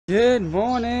Good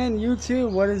morning,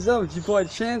 YouTube. What is up? It's your boy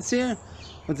Chance here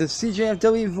with the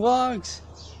CJFW Vlogs.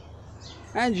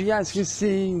 As you guys can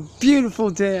see, beautiful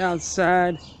day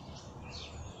outside.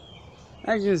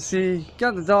 As you can see,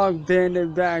 got the dog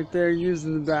Bandit back there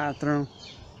using the bathroom.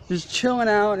 Just chilling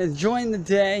out, enjoying the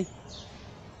day.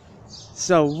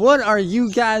 So what are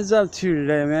you guys up to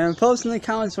today, man? Post in the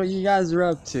comments what you guys are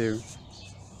up to.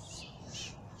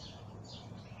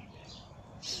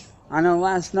 I know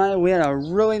last night we had a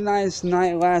really nice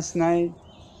night last night.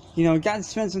 You know, got to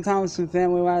spend some time with some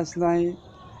family last night.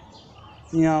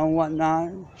 You know,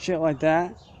 whatnot, shit like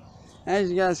that. As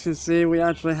you guys can see, we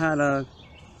actually had a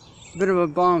bit of a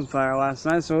bonfire last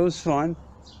night, so it was fun.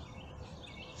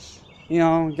 You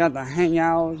know, got to hang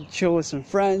out, chill with some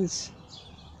friends.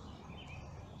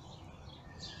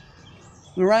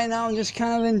 But right now, I'm just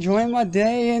kind of enjoying my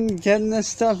day and getting this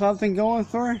stuff up and going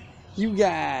for you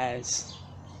guys.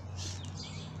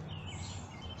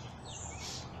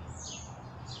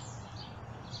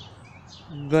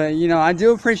 But, you know, I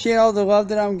do appreciate all the love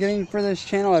that I'm getting for this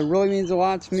channel. It really means a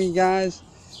lot to me, guys.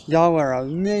 Y'all are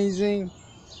amazing.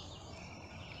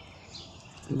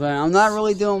 But I'm not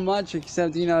really doing much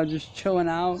except, you know, just chilling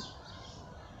out.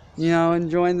 You know,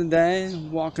 enjoying the day,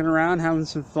 walking around, having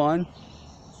some fun.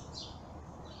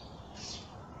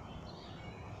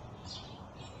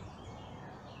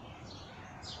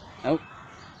 Oh.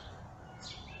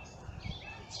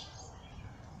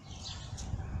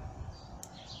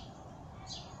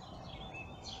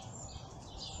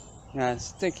 Got a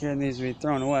stick here that needs to be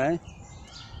thrown away.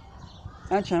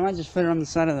 Actually, I might just put it on the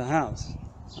side of the house.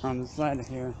 On the side of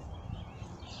here.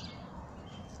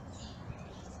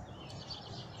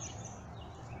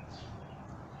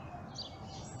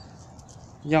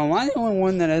 Yo, am I the only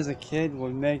one that as a kid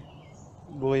would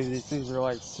believe these things are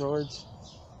like swords?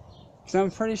 Because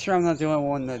I'm pretty sure I'm not the only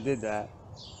one that did that.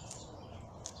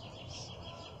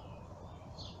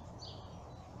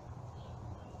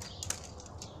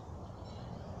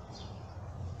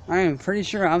 I am pretty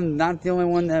sure I'm not the only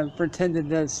one that pretended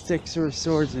that sticks were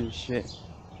swords and shit.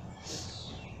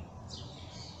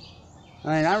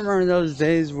 I mean, I remember those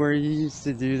days where you used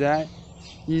to do that.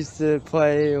 You used to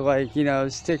play, like, you know,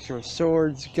 sticks were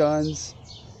swords, guns,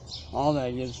 all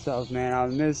that good stuff, man. I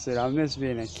miss it. I miss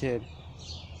being a kid.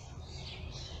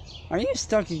 Are you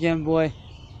stuck again, boy?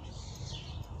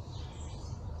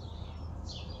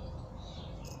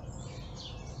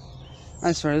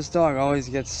 I swear, this dog always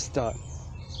gets stuck.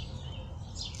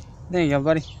 There you go,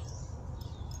 buddy.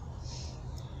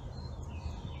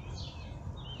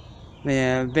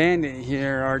 Man, Bandit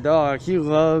here, our dog, he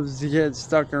loves to get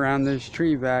stuck around this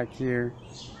tree back here.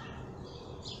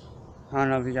 I don't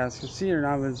know if you guys can see it or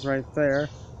not, but it's right there.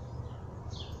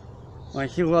 Like,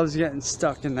 he loves getting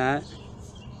stuck in that.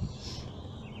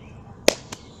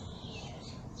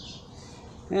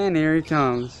 And here he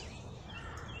comes.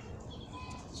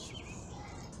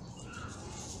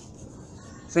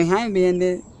 Say hi,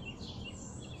 Bandit.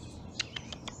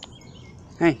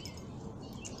 Hey.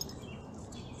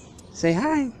 Say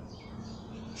hi.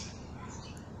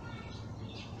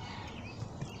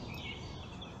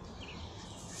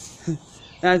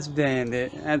 That's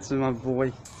Bandit. That's my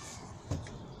boy.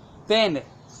 Bandit.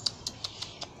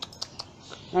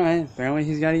 Alright, apparently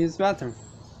he's got to use the bathroom.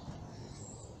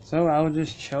 So I'll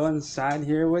just chill inside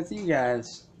here with you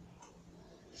guys.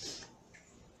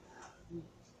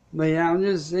 But yeah, I'm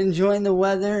just enjoying the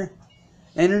weather.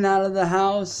 In and out of the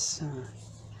house.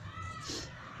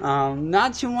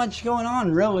 Not too much going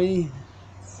on, really.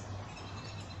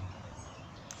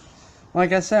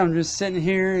 Like I said, I'm just sitting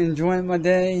here enjoying my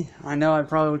day. I know I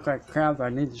probably look like crap. I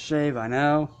need to shave, I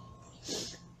know.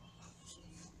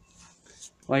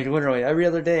 Like, literally, every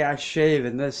other day I shave,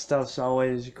 and this stuff's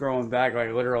always growing back,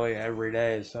 like, literally every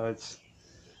day. So it's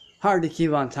hard to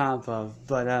keep on top of.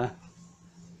 But,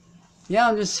 yeah,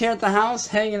 I'm just here at the house,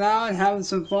 hanging out, having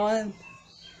some fun.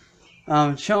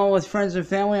 Chilling with friends and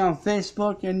family on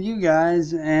Facebook and you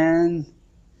guys, and,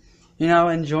 you know,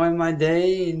 enjoying my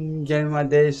day and getting my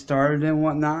day started and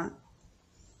whatnot.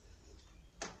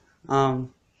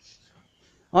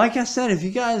 Like I said, if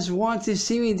you guys want to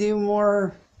see me do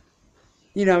more,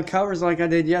 you know, covers like I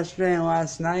did yesterday and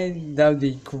last night, that would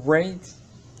be great.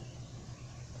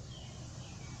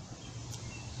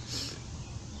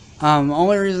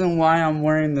 Only reason why I'm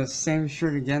wearing the same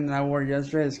shirt again that I wore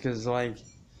yesterday is because, like,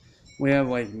 we have,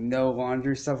 like, no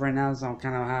laundry stuff right now, so I'm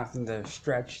kind of having to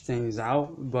stretch things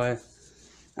out. But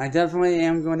I definitely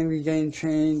am going to be getting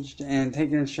changed and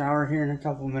taking a shower here in a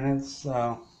couple minutes,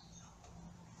 so.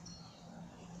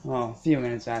 Well, a few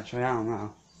minutes, actually, I don't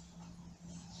know.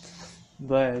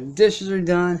 But dishes are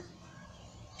done.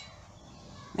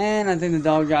 And I think the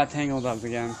dog got tangled up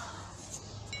again.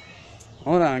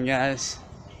 Hold on, guys.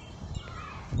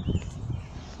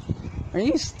 Are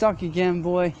you stuck again,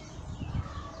 boy?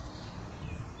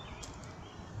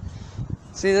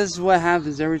 See, this is what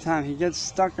happens every time. He gets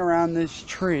stuck around this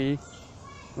tree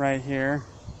right here.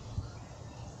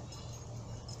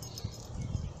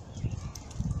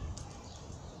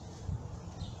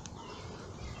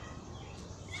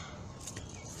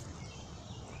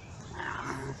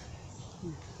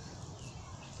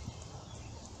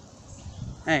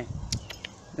 Hey,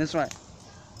 this way.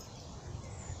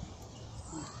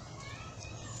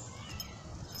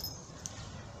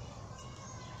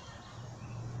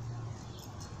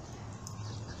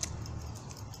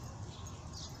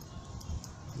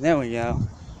 There we go.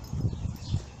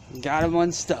 Got him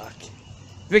unstuck.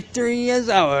 Victory is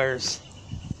ours.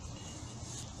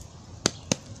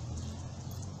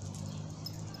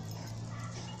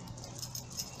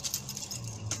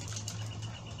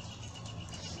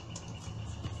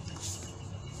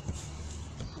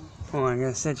 Hold on, I'm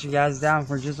gonna set you guys down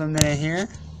for just a minute here.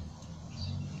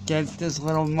 Get this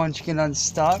little munchkin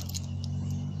unstuck.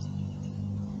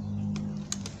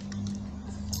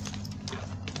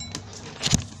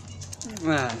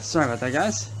 Sorry about that,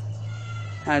 guys.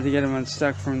 I had to get him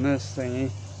unstuck from this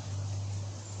thingy.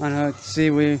 Unhooked. See,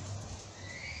 we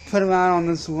put him out on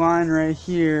this line right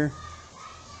here.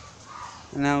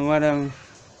 And now let him,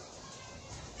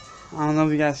 I don't know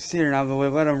if you guys see it or not, but we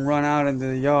let him run out into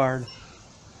the yard.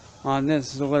 On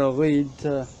this is a little lead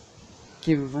to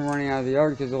keep him from running out of the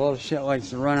yard, because a little shit likes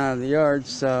to run out of the yard,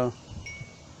 so.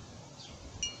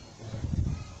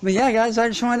 But yeah, guys, I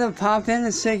just wanted to pop in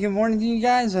and say good morning to you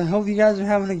guys. I hope you guys are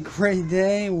having a great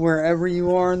day wherever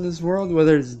you are in this world,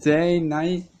 whether it's day,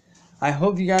 night. I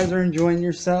hope you guys are enjoying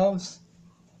yourselves.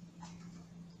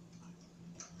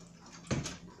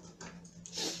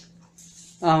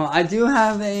 I do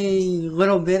have a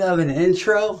little bit of an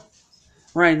intro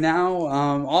right now.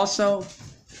 Also,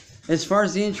 as far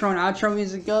as the intro and outro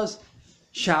music goes,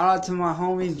 shout out to my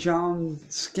homie John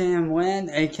Scamland,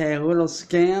 aka Little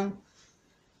Scam.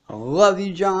 I love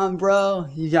you, John, bro.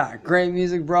 You got great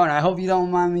music, bro, and I hope you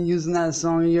don't mind me using that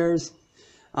song of yours.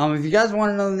 If you guys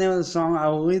want to know the name of the song, I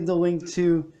will leave the link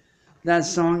to that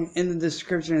song in the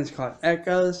description. It's called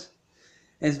Echoes.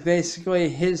 It's basically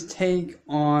his take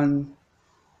on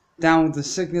Down with the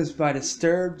Sickness by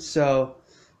Disturbed, so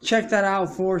check that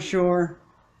out for sure.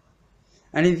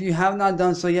 And if you have not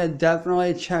done so yet,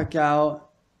 definitely check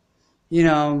out,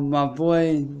 my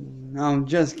boy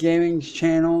Just Gaming's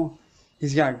channel.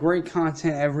 He's got great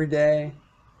content every day.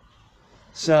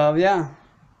 So, yeah.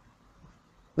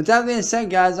 With that being said,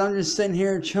 guys, I'm just sitting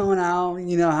here chilling out,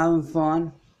 having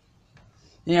fun.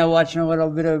 Watching a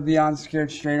little bit of Beyond Scared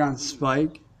Straight on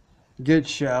Spike. Good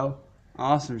show.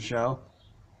 Awesome show.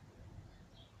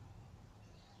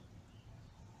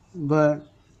 But,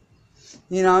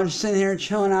 I'm just sitting here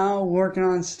chilling out, working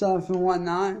on stuff and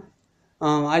whatnot.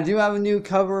 I do have a new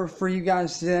cover for you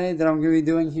guys today that I'm going to be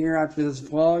doing here after this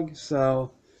vlog,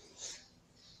 so,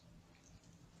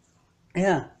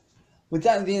 yeah. With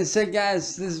that being said,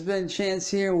 guys, this has been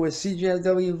Chance here with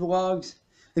CJFW Vlogs.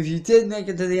 If you did make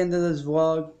it to the end of this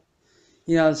vlog,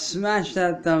 smash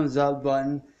that thumbs up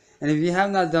button. And if you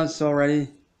have not done so already,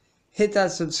 hit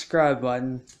that subscribe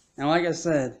button. And like I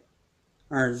said,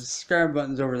 our subscribe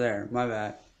button's over there, my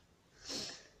bad.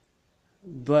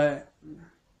 But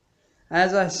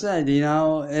as I said,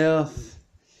 if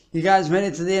you guys made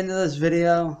it to the end of this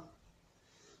video,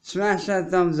 smash that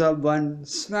thumbs up button,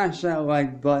 smash that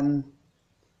like button,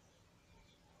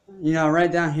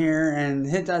 right down here, and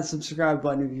hit that subscribe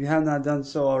button if you have not done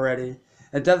so already.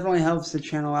 It definitely helps the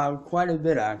channel out quite a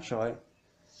bit, actually.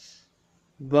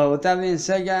 But with that being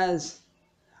said, guys,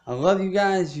 I love you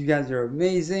guys. You guys are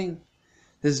amazing.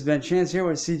 This has been Chance here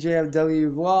with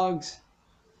CJFW Vlogs.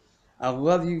 I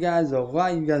love you guys a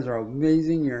lot. You guys are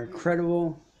amazing. You're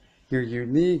incredible. You're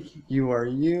unique. You are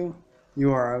you.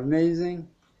 You are amazing.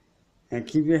 And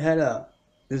keep your head up.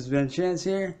 This has been Chance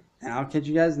here, and I'll catch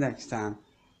you guys next time.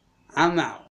 I'm out.